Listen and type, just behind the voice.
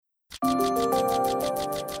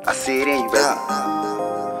I see it in you, baby.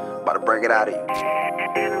 About to bring it out of you.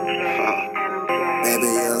 Baby,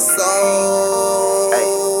 you're so. Hey,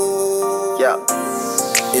 yeah.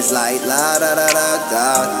 It's like la da da da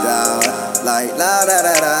da da, like la da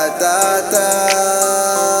da da da da.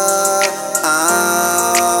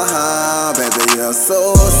 Baby, you're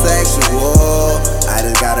so sexual. I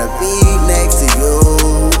just gotta be next to you.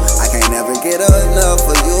 I can't never get enough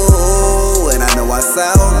of you, and I know I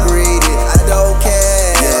sound greedy. I don't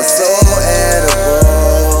care. You're so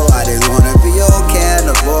edible. I just wanna be your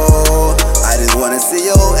cannibal. I just wanna see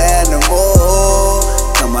your animal.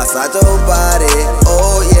 Come outside your body,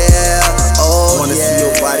 oh yeah, oh wanna see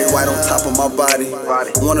your body right on top of my body.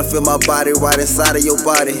 Wanna feel my body right inside of your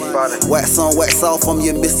body. Wax on, wax off, I'm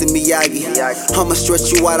your Mr. Miyagi. I'ma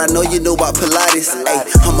stretch you out, I know you know about Pilates. Ay,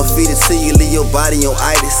 I'ma feed it to you, leave your body on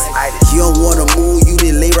itis. You don't wanna move, you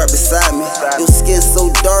didn't lay right beside me. Your skin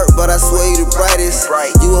so dark, but I swear you the brightest.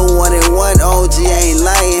 You a 1 and 1, OG, I ain't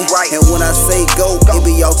lying. And when I say go, it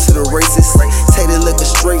be out to the races. Take the liquor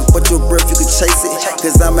straight, but your breath you can chase it.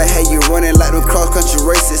 Cause I'ma have you running like them cross-country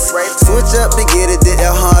races. Switch up to get it, did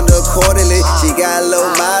that Honda accordingly. She got low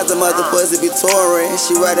miles, the mother pussy be touring.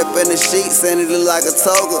 She right up in the sheets and it look like a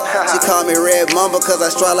toga. She call me Red Mamba cause I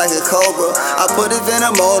strike like a cobra. I put it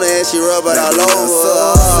venom on her and she rub it all over.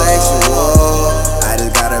 So sexual, I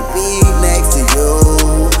just gotta be next to you.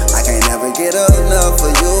 I can't never get enough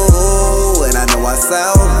of you, and I know I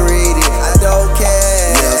sound greedy. I don't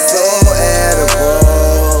care. You're so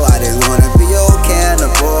edible. I just wanna be your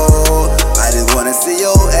cannibal. I just wanna see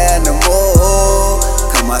your animal.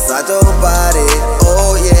 Come outside your body,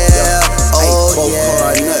 oh yeah, oh both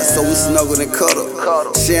hard nuts, so we snuggled and cuddle.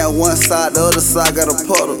 Sharing one side, the other side got a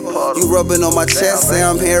puddle. You rubbing on my chest, say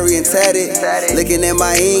I'm hairy and tatted. Looking at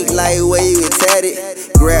my ink like where you get tatted.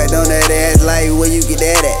 Grabbed on that ass like where you get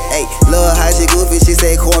that at. Ayy, love how she goofy, she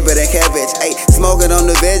say cornbread and cabbage. Ayy, smoking on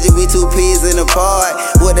the veggie, we 2 peas in the pod.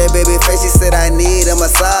 With that baby face, she said I need a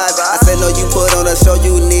massage. I said no, you put on a show,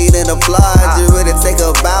 you need an applause. You ready to take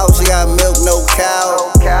a bow, she got milk, no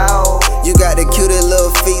cow. You got the cutest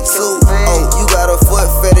little feet too. Oh, you got a foot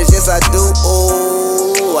fetish, yes I do.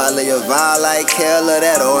 Ooh, I lay a vibe like hell of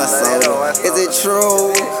that oil soda. Is it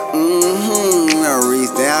true? I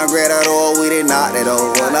reached down, grab that oil, we did knock it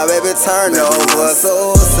over. Now baby turn over,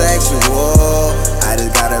 so sexual. I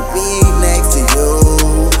just gotta be next to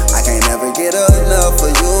you. I can't never get enough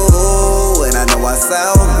of you, and I know I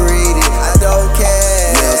sound greedy. I don't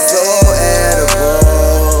care. You're so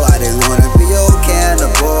edible. I just wanna be your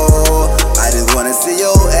cannibal. I just wanna see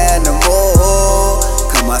your animal.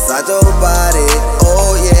 Come outside your body,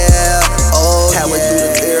 oh yeah, oh halfway through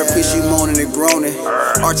the therapy, she moaning and groaning.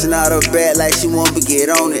 Arching out her back like she want to get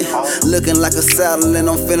on it. Looking like a saddle and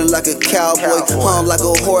I'm feeling like a cowboy. Hum like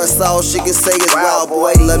a horse, all she can say is wild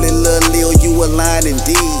boy. Lovely little Leo, you a lion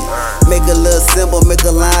indeed. Make a little symbol, make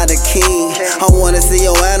a line of king. I wanna see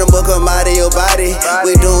your animal come out of your body.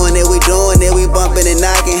 We doing it, we bumping and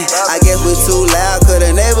knocking. I guess we too loud cause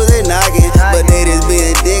the neighbors they knocking. But they just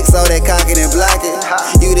being dicks, all that cocking and blocking.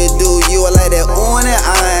 You the dude, you are like that on and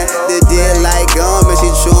iron. The deal like gum and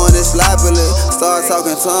she chewing it sloppily. Start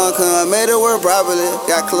talking tongue, come made it work properly.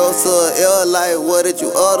 Got close to her ear like, what did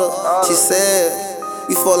you utter? She said,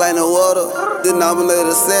 you fall like no water.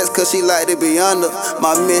 Denominator sex, cause she like to be under.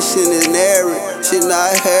 My mission is nary, she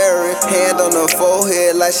not hairy. Hand on her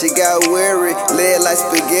forehead like she got weary. Leg like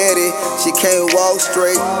spaghetti, she can't walk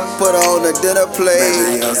straight. Put her on the dinner plate.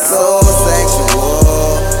 Baby, you're so sad.